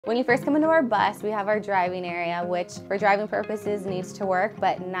When you first come into our bus, we have our driving area, which for driving purposes needs to work,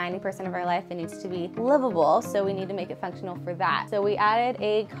 but 90% of our life it needs to be livable, so we need to make it functional for that. So we added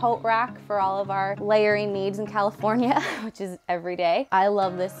a coat rack for all of our layering needs in California, which is every day. I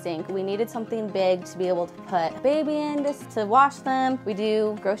love this sink. We needed something big to be able to put a baby in, just to wash them. We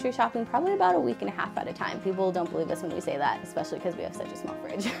do grocery shopping probably about a week and a half at a time. People don't believe us when we say that, especially because we have such a small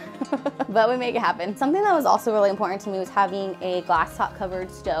fridge. But we make it happen. Something that was also really important to me was having a glass top covered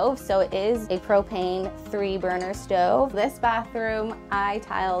stove. So it is a propane 3-burner stove. This bathroom I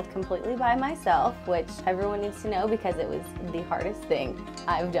tiled completely by myself, which everyone needs to know because it was the hardest thing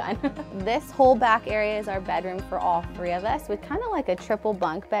I've done. This whole back area is our bedroom for all 3 of us, with kind of like a triple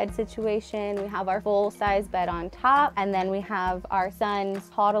bunk bed situation. We have our full-size bed on top, and then we have our son's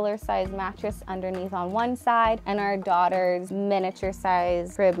toddler-size mattress underneath on one side, and our daughter's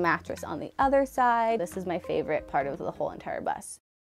miniature-size crib mattress on the other side. This is my favorite part of the whole entire bus.